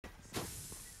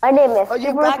My name is Are you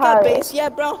Super back at Pilot. base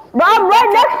yet, bro? Bro, I'm right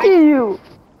next to you.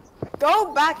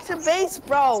 Go back to base,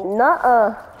 bro.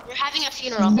 Nuh-uh. We're having a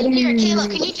funeral. Here,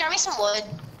 Caleb, can you draw me some wood?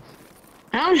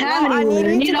 I don't have any I wood. need I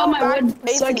you need to all go my back to wood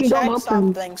base so I and can go check hunt them.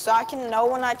 something, so I can know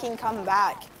when I can come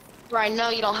back. Bro, I know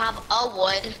you don't have a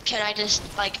wood. Can I just,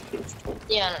 like,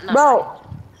 yeah, no. Bro,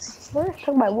 where's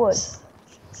took my wood?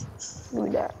 Give me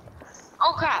that.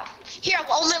 Oh, crap. Here,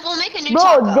 we'll make a new Bro,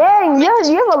 taco. dang,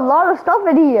 you have a lot of stuff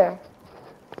in here.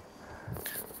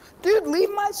 Dude, leave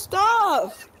my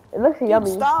stuff. It looks Dude, yummy.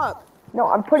 stop. No,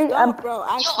 I'm putting. Stop, bro. Yo,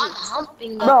 Actually, I'm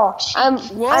humping the Bro,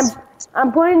 cheeks.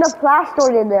 I'm putting the flash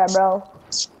sword in there, bro.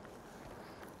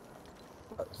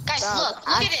 Guys, stop.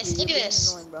 look at this, look at You're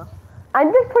this. being annoying, bro.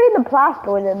 I'm just putting the flash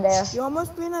sword in there. You're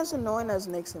almost being as annoying as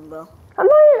Nixon, bro. I'm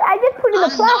not. I just putting the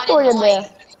I'm flash not sword in there.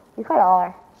 annoying. You kinda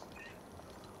are.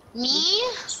 Me?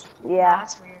 Yeah.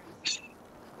 That's weird.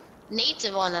 Nate's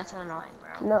the one that's annoying,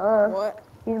 bro. Nuh-uh. What?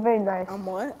 He's very nice.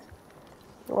 What?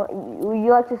 Would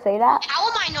you like to say that? How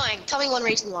am I annoying? Tell me one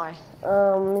reason why.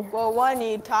 Well, 1,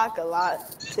 you talk a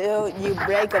lot. 2, you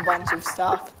break a bunch of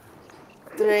stuff.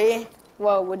 3,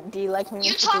 well, do you like me?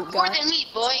 You talk more than me,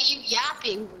 boy. You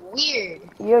yapping weird.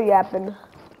 You're yapping.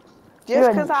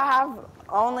 Just because I have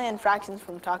only infractions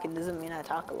from talking doesn't mean I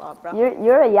talk a lot, bro.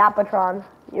 You're a yapatron.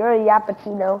 You're a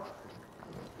yapatino.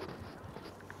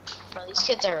 Bro, these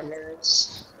kids are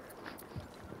nerds.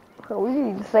 We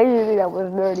didn't say anything that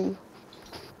was nerdy.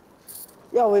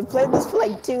 Yo, we played this for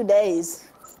like 2 days.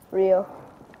 Real.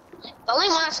 The only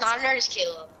one that's not a nerd is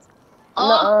Caleb.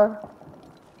 Nuh-uh.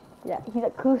 Yeah, he's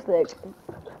acoustic.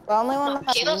 The only one No,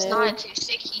 that's Caleb's new. not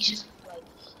acoustic. He's just like.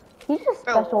 He's just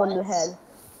Bro, special in the what? head.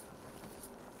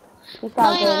 He's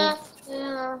not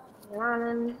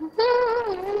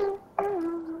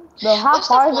Bro, how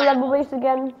far is the rebel base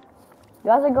again? You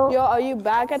have to go. Yo, are you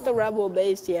back at the rebel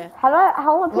base yet? How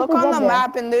long Look to on get the there?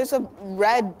 map and there's a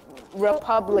red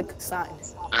Republic sign.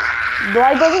 Do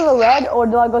I go to the red or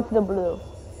do I go to the blue?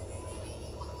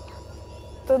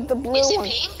 The blue Is it one.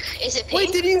 pink? Is it pink?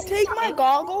 Wait, did you take my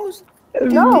goggles?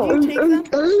 No. Did you take them?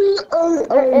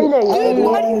 They're in there. Dude,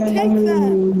 why do you take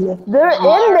them? They're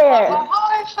in there.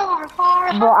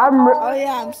 Bro, Oh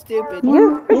yeah, I'm stupid.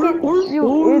 You freaking, you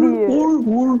idiot.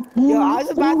 Yo, I was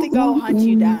about to go hunt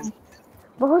you down.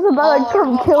 But who's about to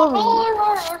come kill me?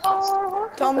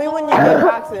 Tell me when you get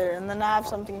back there, and then I have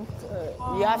something.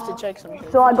 You have to check something.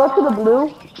 So I go to the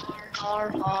blue.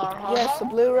 Yes, the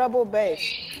blue rebel base.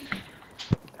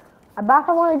 I bet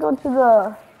I want to go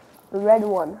to the red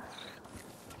one.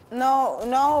 No,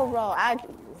 bro. I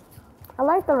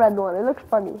like the red one. It looks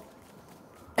funny.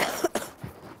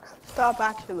 Stop,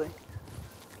 actually.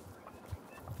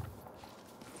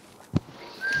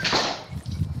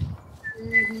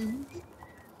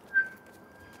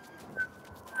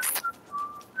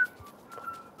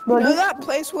 You know that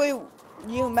place where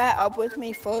you met up with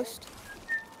me first?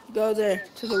 Go there,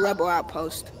 to the rebel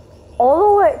outpost.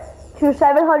 All the way to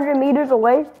 700 meters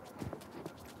away?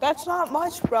 That's not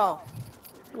much, bro.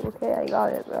 Okay, I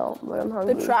got it, bro. But I'm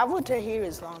hungry. The travel to here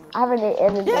is longer. I haven't ate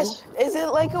anything. Yes, is it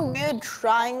like a weird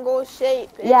triangle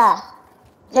shape? Yeah.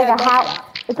 It's like a house.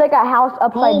 It's like a house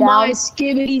upside Oh down. my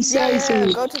skibbity Yeah,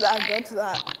 slices. go to that, go to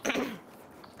that.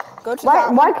 Go to Why that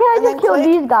can't one, I and then just kill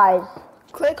these guys?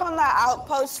 click on that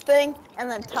outpost thing,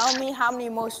 and then tell me how many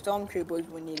more stormtroopers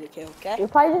we need to kill, okay? We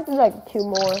probably just need like 2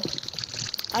 more.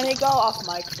 I need to go off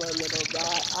mic for a little, bro.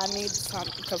 I need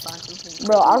to find something.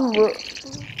 Bro, I'm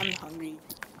hungry.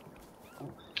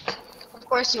 Of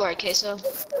course you are, Queso.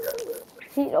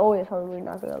 he's always hungry,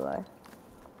 not gonna lie.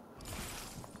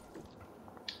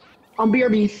 On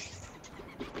BRB.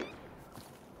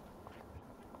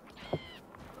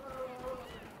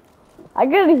 I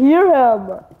can hear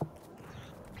him.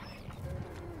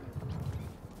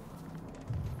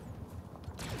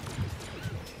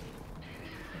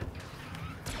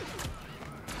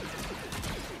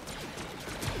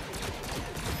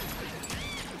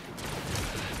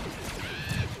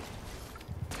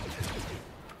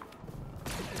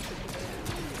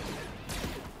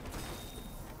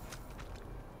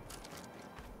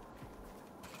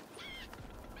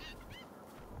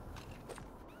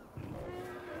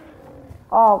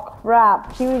 Oh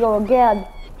crap, here we go again.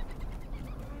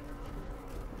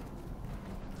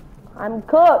 I'm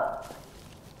cooked.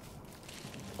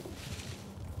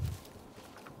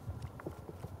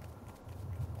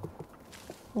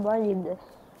 I need this.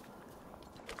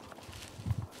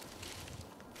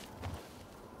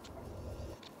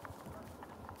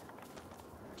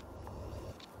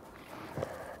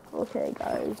 Okay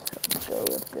guys,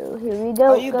 let's go. Here we go.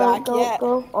 Are you back yet?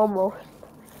 Go. Almost.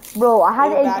 Bro, I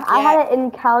had an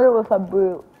encounter with a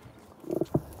brute.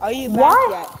 Are you back Why,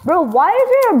 yet? bro? Why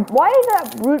is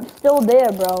that root still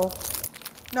there, bro?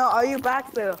 No, are you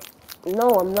back there? No,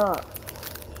 I'm not.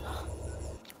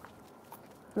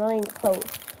 Not even close.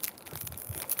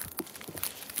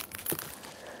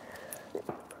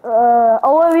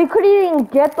 Oh, we couldn't even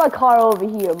get the car over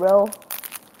here, bro.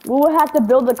 We would have to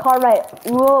build the car right.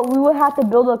 We would have to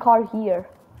build a car here.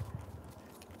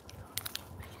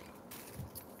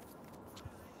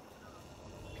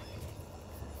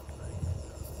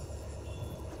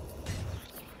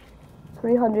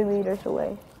 $300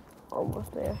 away.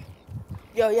 Almost there.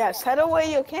 Yo, yeah, set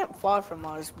away your camp far from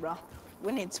us, bro.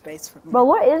 We need space for me. Bro,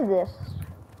 what is this?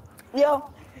 Yo,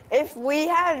 if we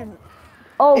had,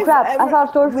 Oh if crap! I found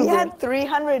storage we room had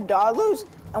 $300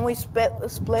 and we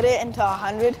split it into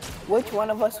 100, which one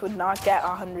of us would not get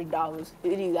 $100?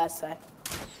 Who do you guys say?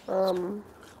 The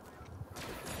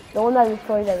one that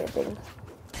destroys everything.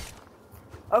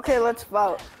 Okay, let's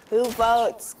vote. Who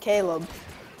votes Caleb?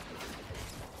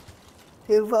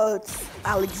 Who votes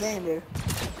Alexander?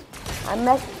 I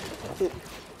met.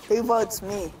 Who votes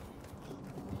me?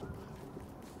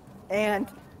 And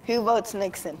who votes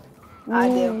Nixon? I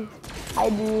do. I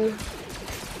do.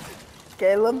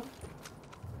 Caleb?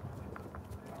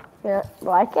 Yeah,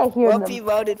 bro, I can't hear Whoopi them.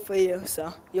 voted for you,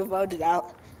 so you voted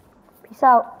out. Peace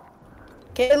out.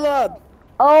 Caleb!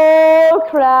 Oh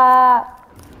crap!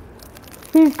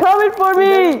 He's coming for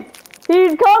me!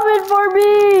 He's coming for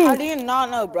How me! do you not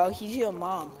know, bro? He's your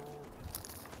mom.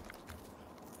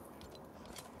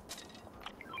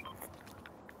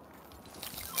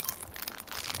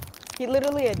 He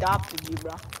literally adopted you,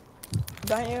 bro.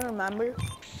 Don't you remember?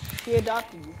 He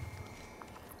adopted you.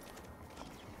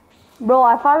 Bro,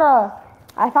 I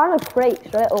found a crate.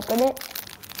 Should I open it?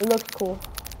 It looks cool.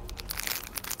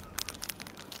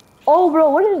 Oh, bro,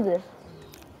 what is this?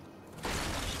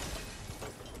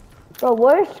 Bro,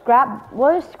 what is scrap?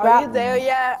 What is scrap? Are you there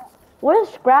yet? What is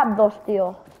scrap though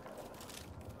steel?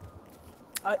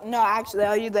 No, actually,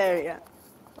 are you there yet?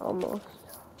 Almost.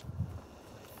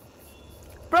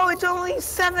 Bro, it's only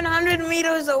 700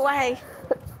 meters away.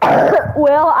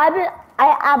 Well,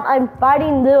 I'm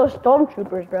fighting little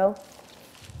stormtroopers, bro.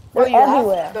 They're Oh, you have?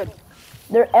 everywhere. Good.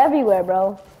 They're everywhere,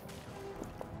 bro.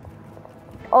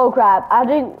 Oh crap! I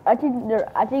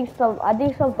think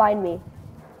some find me.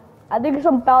 I think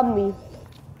some found me.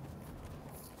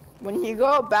 When you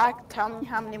go back, tell me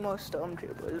how many more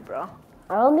stormtroopers, bro.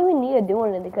 I don't think we need to do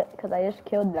anything because I just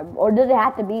killed them. Or does it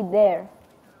have to be there?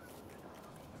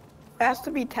 It has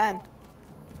to be 10.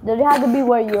 Does it have to be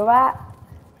where you're at?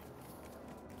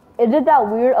 Is it that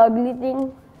weird ugly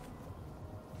thing?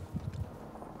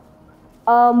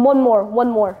 One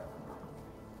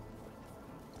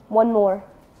more.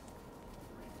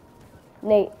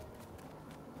 Nate,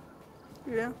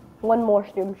 Yeah. one more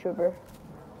stormtrooper.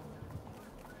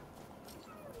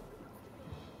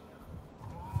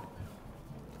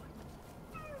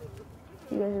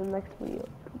 See you guys in the next video.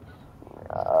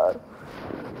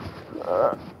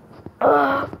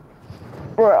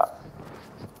 Bruh.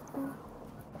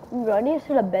 Bro, I need to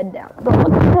sit a bed down. Bro,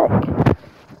 what the heck?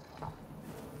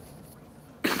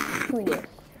 Who is?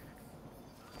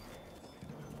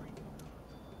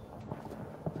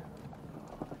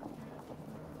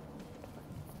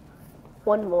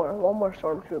 One more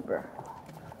stormtrooper.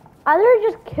 I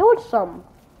literally just killed some.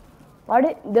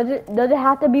 Does it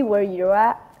have to be where you're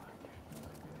at?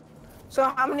 So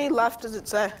how many left does it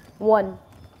say? One.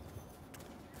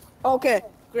 Okay,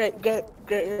 great.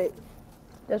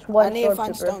 Just one I need to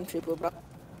find stormtrooper. stormtrooper, bro.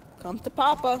 Come to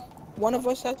Papa. One of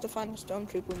us has to find a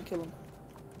stormtrooper and kill him.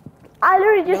 I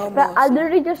literally just No mercy. I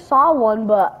literally just saw one,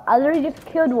 but I literally just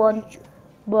killed one,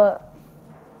 but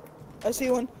I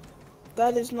see one.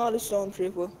 That is not a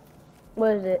stormtrooper.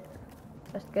 what is it?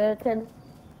 A skeleton?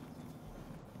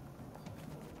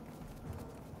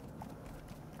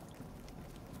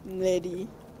 Lady.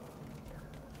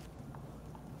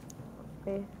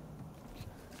 Okay.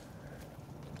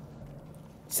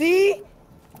 See?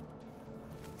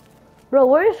 Bro,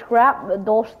 where is scrap the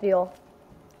dull steel?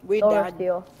 We Dull died.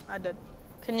 steel. I did.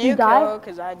 Can You you died? kill her?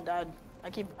 Cause I died. I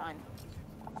keep dying.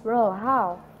 Bro,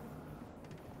 how?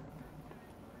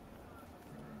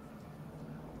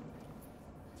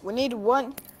 We need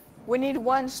one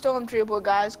stormtrooper,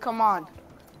 guys. Come on.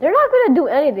 They're not gonna do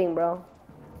anything, bro.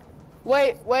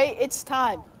 Wait, it's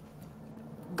time.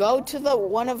 Go to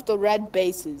one of the red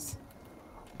bases.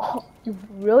 Oh,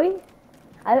 really?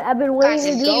 I've been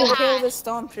waiting to do Go this. kill the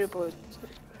stormtroopers.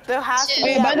 There has to be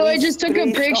Wait, at by the way, I least just took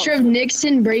a 3 picture of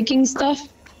Nixon breaking stuff.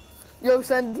 Yo,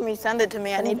 send it to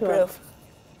me. I need Send it to proof.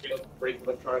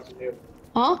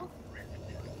 Huh?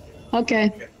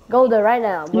 Okay. Go there right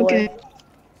now, boy. Okay.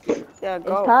 Yeah,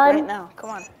 go time. right now. Come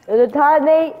on. Is it time,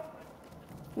 Nate?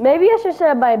 Maybe I should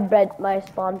set my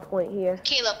spawn point here.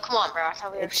 Caleb, come on, bro. I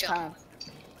thought we were It's chill. time.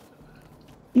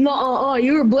 No,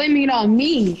 you were blaming it on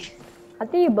me. I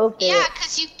think you both did Yeah, it.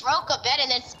 because you broke a bed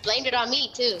and then blamed it on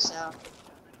me, too, so.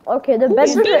 Okay, the bed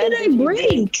Whose doesn't. bed did I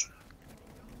break?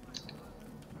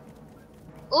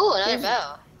 Ooh, another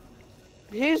bow.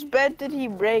 Whose bed did he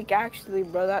break, actually,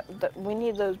 bro? That we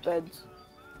need those beds.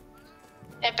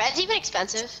 Are beds even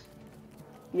expensive?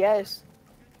 Yes.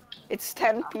 It's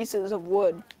 10 pieces of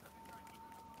wood.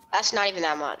 That's not even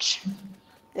that much.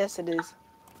 Yes, it is.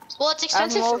 Well, it's I have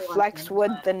expensive more for one flex thing.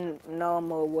 wood than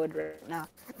normal wood right now.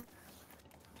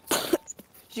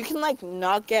 You can like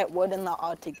not get wood in the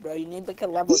Arctic, bro. You need like a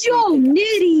level 3 Yo, pickaxe.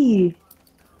 Nitty.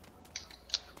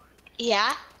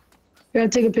 Yeah? Gotta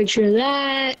take a picture of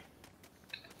that.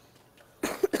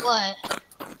 What?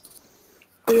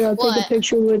 We gotta take What? a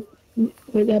picture with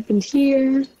what happens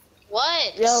here.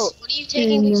 What? Yo. What are you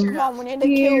taking And, pictures Come on, of? we need to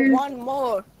Here. kill one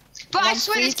more. Bro, I I'm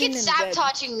swear this freezing kid's in bed.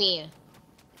 sabotaging me.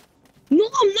 No,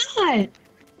 I'm not.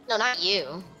 No, not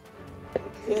you.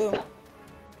 Ew.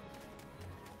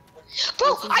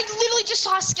 Bro, I literally just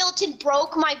saw a skeleton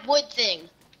broke my wood thing.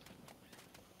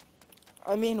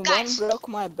 I mean, Guys. one broke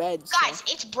my bed. So. Guys,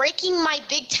 it's breaking my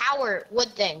big tower wood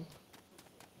thing.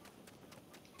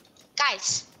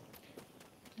 Guys,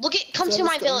 look at, come Is to that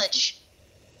a my skeleton? village.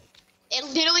 It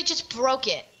literally just broke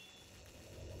it.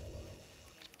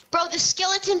 Bro, the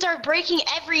skeletons are breaking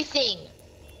everything.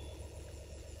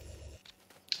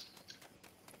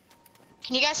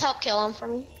 Can you guys help kill him for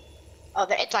me? Oh,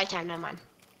 it's nighttime, never mind.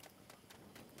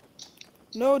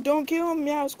 No, don't kill him,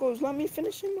 Meowscles. Let me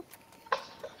finish him.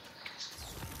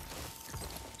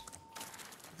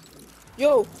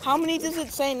 Yo, how many does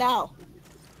it say now?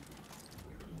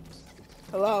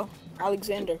 Hello,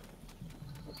 Alexander.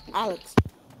 Alex,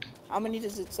 how many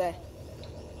does it say?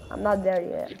 I'm not there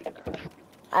yet.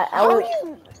 I How was. are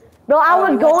you? Bro, I Oh, was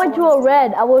you went going to to one a thing.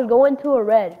 red. I was going to a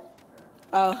red.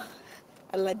 Oh,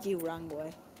 I led you wrong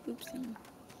way. Oopsie.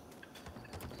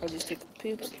 I just took the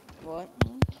poops. What?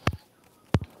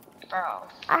 Bro.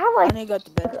 I have I like. need to go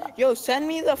to bed. Yo, send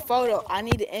me the photo. I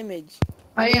need the image.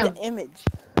 I need am. the image.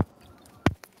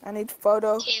 I need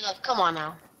photo. Caleb, come on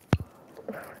now.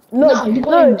 Look, you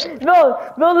look,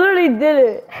 bro, literally did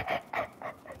it.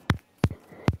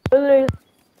 Literally.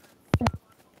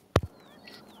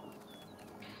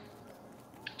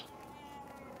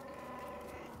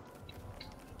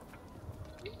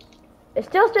 It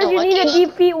still says No, you what, need to Caleb?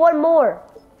 defeat one more.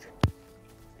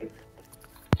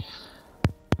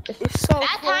 It's so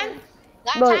That cool. time?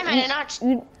 That Bro, time I did not.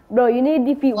 bro, you need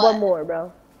to defeat What? one more,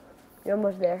 bro. You're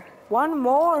almost there. One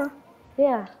more.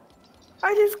 Yeah.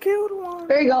 I just killed one.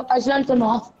 There you go. I sent them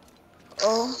off.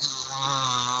 Oh.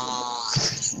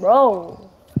 Bro.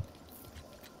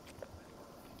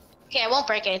 Okay, I won't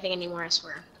break anything anymore, I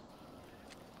swear.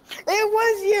 It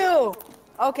was you.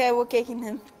 Okay, we're kicking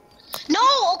him.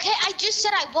 No, okay, I just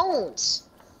said I won't.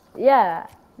 Yeah.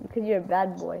 Because you're a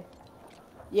bad boy.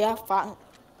 Yeah, fine.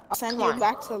 I'll send Come you on.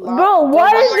 back to Bro, go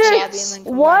why back is to there- lobby and then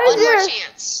come why back. is One more there-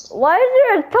 chance. Why is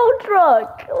there a tow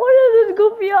truck? What is this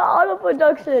goofy auto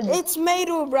production? It's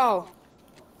Mado, bro.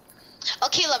 Oh,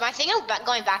 Caleb, I think I'm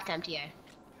going back to MTA.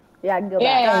 Yeah, go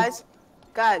Yeah. back.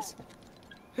 Guys,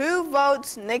 who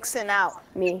votes Nixon out?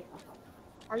 Me.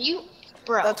 Are you?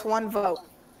 Bro, That's one vote.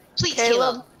 please, Caleb,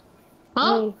 Caleb.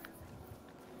 Huh? Me.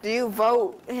 do you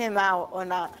vote him out or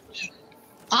not?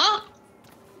 Huh?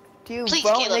 Do you Please,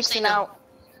 vote Caleb, say Nixon no. out?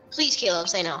 Please, Caleb,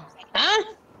 say no. Huh?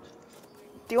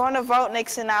 Do you want to vote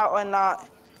Nixon out or not?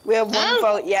 We have one Huh?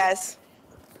 vote, yes.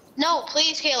 No,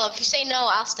 please, Caleb. If you say no,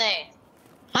 I'll stay.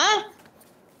 Huh?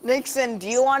 Nixon, do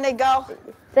you want to go?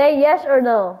 Say yes or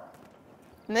no.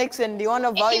 Nixon, do you want to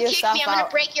If vote you kick yourself me, I'm gonna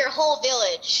out? break your whole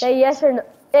village. Say yes or no.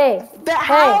 Hey,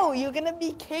 How? You're gonna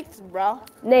be kicked, bro.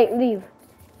 Nate, leave.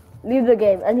 Leave the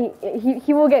game, and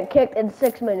he will get kicked in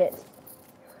 6 minutes.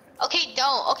 Okay,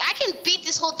 don't. Okay, I can beat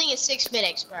this whole thing in 6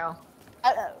 minutes, bro.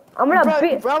 I'm gonna Bro-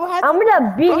 beat. bro has- I'm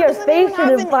gonna beat Bro your doesn't face even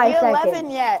have in an 5 E11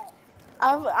 seconds. yet.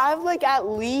 I've like at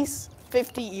least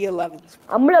 50 E11s.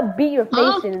 I'm gonna beat your face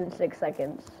Huh? in 6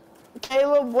 seconds.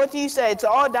 Caleb, what do you say? It's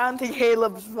all down to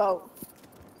Caleb's vote.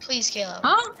 Please, Caleb.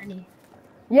 Huh?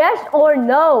 Yes or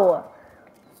no?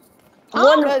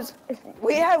 One. Because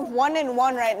we have 1 and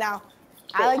 1 right now.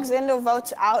 Alexander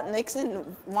votes out.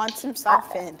 Nixon wants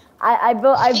himself in. I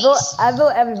vote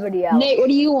everybody out. Nate, what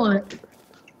do you want?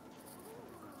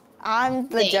 I'm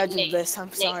the Nate, judge Nate, of this. I'm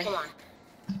Nate, sorry. come on.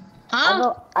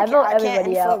 Huh? I vote I can't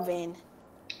everybody out. intervene.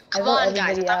 Come vote on, guys.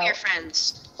 I everybody thought we out. were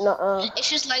friends. Nuh-uh. It's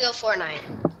just Lego Fortnite.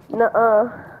 Nuh-uh.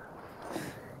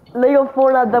 Lego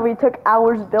Fortnite that we took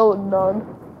hours building on.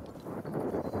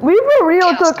 We for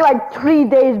real Yeah, took like 3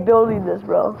 days building this,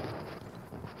 bro.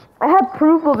 I have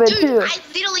proof of it dude, too. I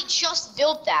literally just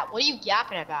built that. What are you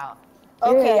yapping about?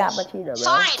 Okay. Yeah, Pacino, bro.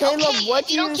 Fine, Caleb, okay. what If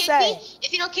do you don't you kick say?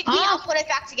 me, I'll put it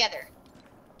back together,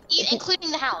 including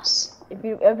the house. If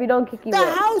you don't kick you The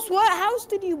out. house? What house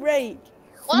did you break?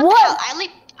 Well, not the What? house. I only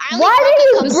Why broke a did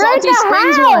you couple. The break Salty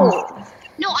Springs a one. house?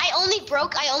 No, I only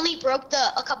broke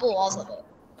a couple walls of it.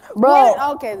 Bro. What?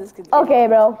 Okay, this could. Okay,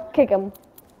 bro. Kick him.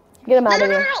 Get him No, out no,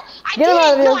 of no, here. no, no. I Get him out of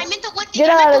didn't. No, here. I meant the one thing. Get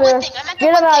him I meant out the of one here. thing. I meant the Get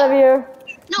him one out thing. of here.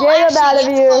 No, Get him actually, out of you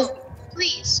have here. to vote.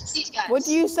 Please, guys. What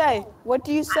do you say? What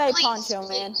do you say, Please, Poncho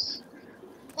man?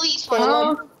 Please,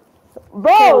 Caleb. Poncho.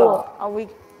 Bro. Caleb, are we?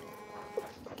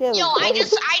 Caleb, Yo, I are we-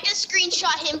 just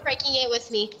screenshot him breaking it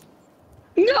with me.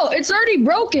 No, it's already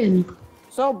broken.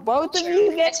 So both of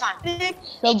you get It's fine. it?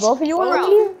 So It's- both of you want bro,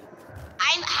 to leave?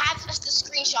 I have just a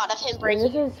screenshot of him Man, breaking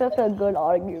this it. is such a good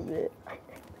argument.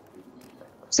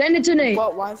 Send it to Nate.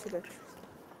 But why should it?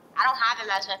 I don't have him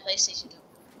as my PlayStation.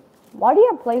 Why do you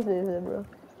have PlayStation, bro?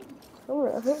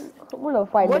 I'm gonna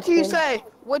find What this do you kid. say?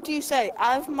 What do you say?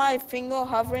 I have my finger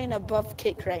hovering above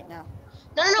kick right now.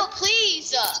 No,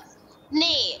 please.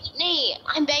 Nate,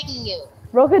 I'm begging you.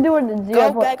 Bro could do it in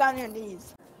 0. Go back on your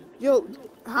knees. Yo,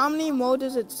 how many more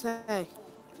does it say?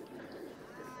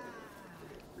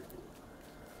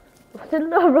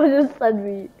 No, bro, just send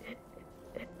me.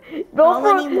 Bro, How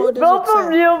many more does bro, it for say?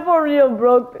 real,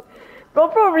 bro. Bro,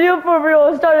 for real,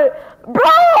 started.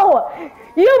 Bro!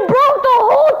 You broke the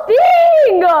whole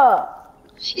thing!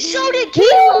 So did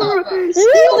Caleb.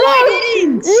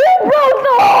 You broke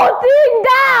the whole thing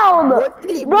down! What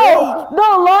did he Bro, break?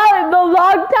 the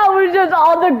log tower was just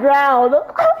on the ground.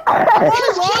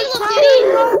 Because Caleb did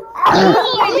it.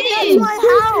 That's my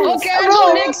house. Okay, I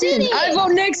vote Nixon. I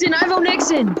vote Nixon. I vote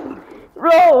Nixon.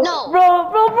 Bro, No. bro,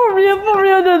 for real,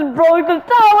 just broke the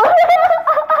tower.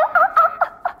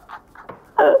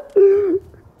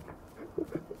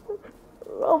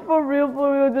 Bro, for real, just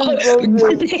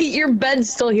broke this. Nate, your bed's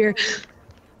still here.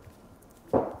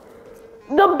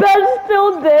 The bed's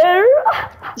still there.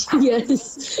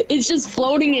 Yes, it's just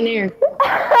floating in air.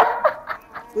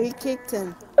 We kicked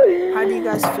him. How do you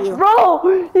guys feel? Bro,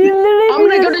 he literally I'm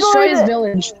gonna go destroyed destroy his it.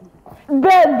 village.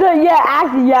 Yes,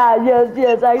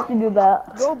 actually do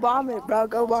that. Go bomb it, bro.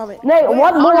 Go bomb it. Nate, Wait,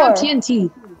 one I don't more. have TNT.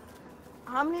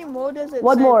 How many more does it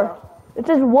One say, more. bro? It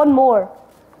says one more.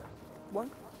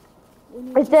 One?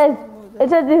 It says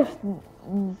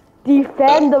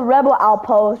defend the rebel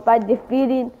outpost by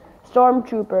defeating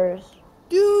stormtroopers.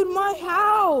 Dude, my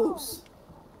house.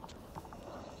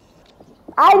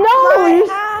 I know. My you-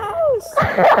 house.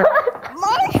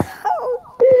 My house.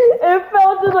 It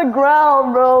fell to the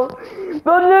ground, bro.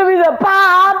 But literally the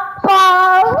pop,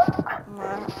 pop.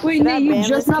 Wait, Should I Nate, you ban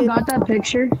just this now kid? got that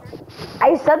picture?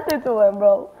 I sent it to him,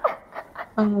 bro.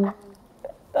 Oh.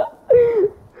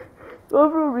 Bro,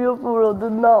 for real,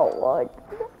 did not like.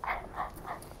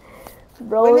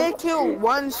 Bro, We need to kill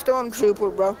one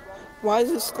stormtrooper, bro. Why is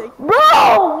this taking?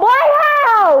 bro, my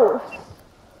house!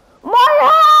 My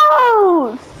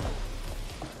house!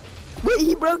 Wait,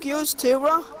 he broke yours too,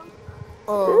 bro?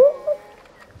 Oh.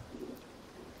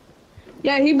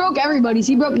 Yeah, he broke everybody's.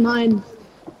 He broke mine.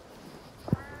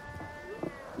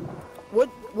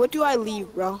 What do I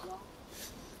leave, bro?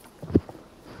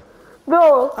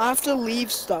 Bro, I have to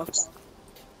leave stuff.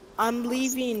 I'm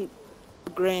leaving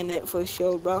granite for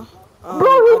sure, bro. bro, he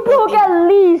I broke don't at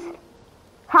least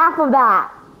half of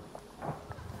that. Oh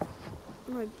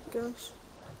my gosh.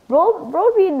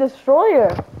 Bro, be a destroyer.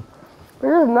 He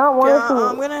does not want Yeah, us to.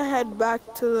 I'm gonna head back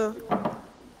to the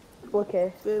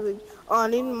Okay. village. Oh, I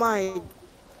need my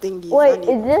thingies. Wait,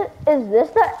 I need... is this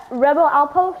the rebel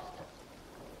outpost?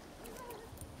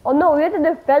 Oh no, we have to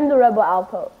defend the rebel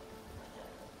outpost.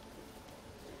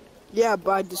 Yeah,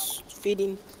 by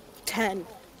defeating 10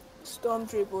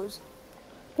 stormtroopers.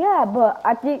 Yeah, but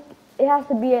I think it has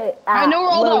to be at. I know where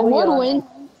all that we wood are. went.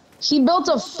 He built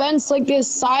a fence like the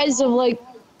size of like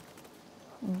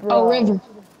Bro. a river.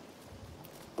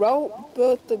 Bro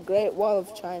built the Great Wall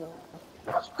of China.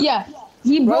 Yeah,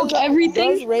 he broke Bro's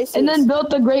everything racist. and then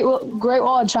built the Great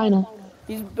Wall of China.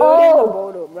 He's building Oh.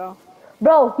 a boat, bro.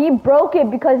 Bro, he broke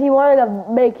it because he wanted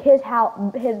to make his house,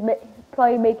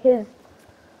 probably make his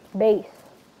base.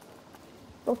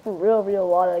 Bro, for real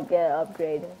want to get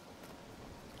upgraded.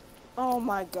 Oh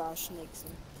my gosh, Nixon.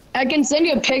 I can send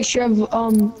you a picture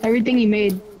of everything he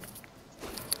made.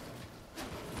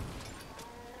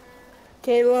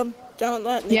 Caleb, don't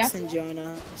let Yeah? Nixon join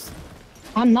us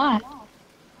I'm not.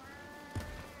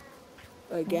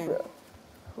 again.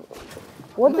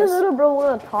 What does little bro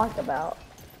want to talk about?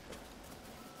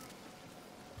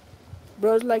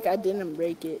 Bro's like, I didn't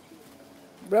break it.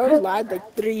 Bro lied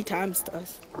like 3 times to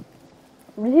us.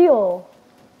 Real.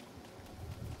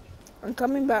 I'm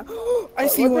coming back. I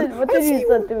see one. What I did see you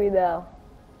one. send to me now?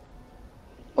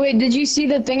 Wait, did you see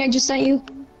the thing I just sent you?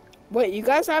 Wait, you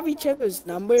guys have each other's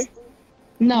number?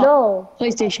 No. No.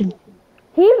 PlayStation.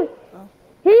 He's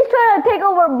trying to take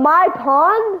over my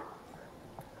pond.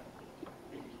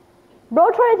 Bro,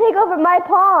 trying to take over my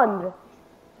pond.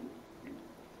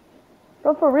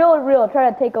 Bro, for real,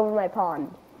 trying to take over my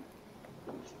pond.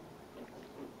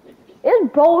 Is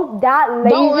bro that lazy?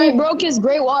 Don't worry, broke his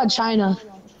Great Wall of China.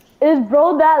 Is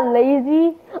bro that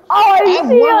lazy? Oh, I have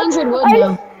 100 wood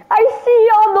now. I see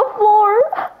you on the floor.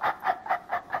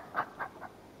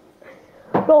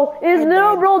 Bro, is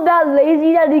little bro that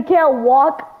lazy that he can't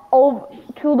walk over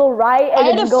to the right I and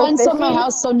had then to go fence fishing? up my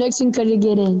house so Nixon couldn't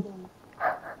get in.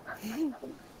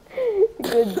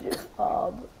 Good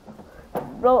job.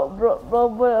 Bro,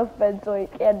 put a fence so he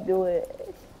can't do it.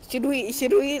 Should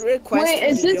we request Wait, him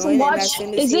is to this join and as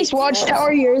soon as he accepts-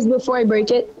 watchtower yours before I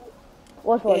break it?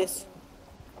 Which one? Yes.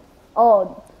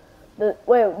 Oh, that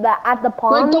at the Like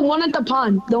pond? the one at the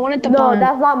pond. The one at the No, pond.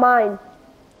 that's not mine.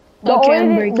 The Okay, I'm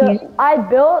only breaking thing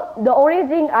the only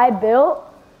thing I built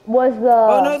was the.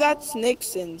 Oh no, that's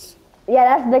Nixon's. Yeah,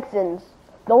 that's Nixon's.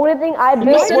 The only thing I You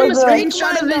built sent him a was the.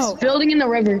 screenshot of his building in the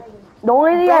river. The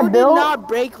only thing I Bro did built. not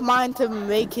break mine to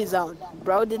make his own.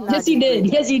 Bro did not. Yes, he do did.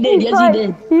 break. Yes, he did. Yes, he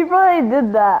did. He probably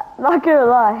did that. Not gonna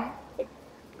lie.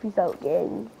 Peace out,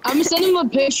 gang. I'm gonna send him a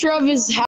picture of his house.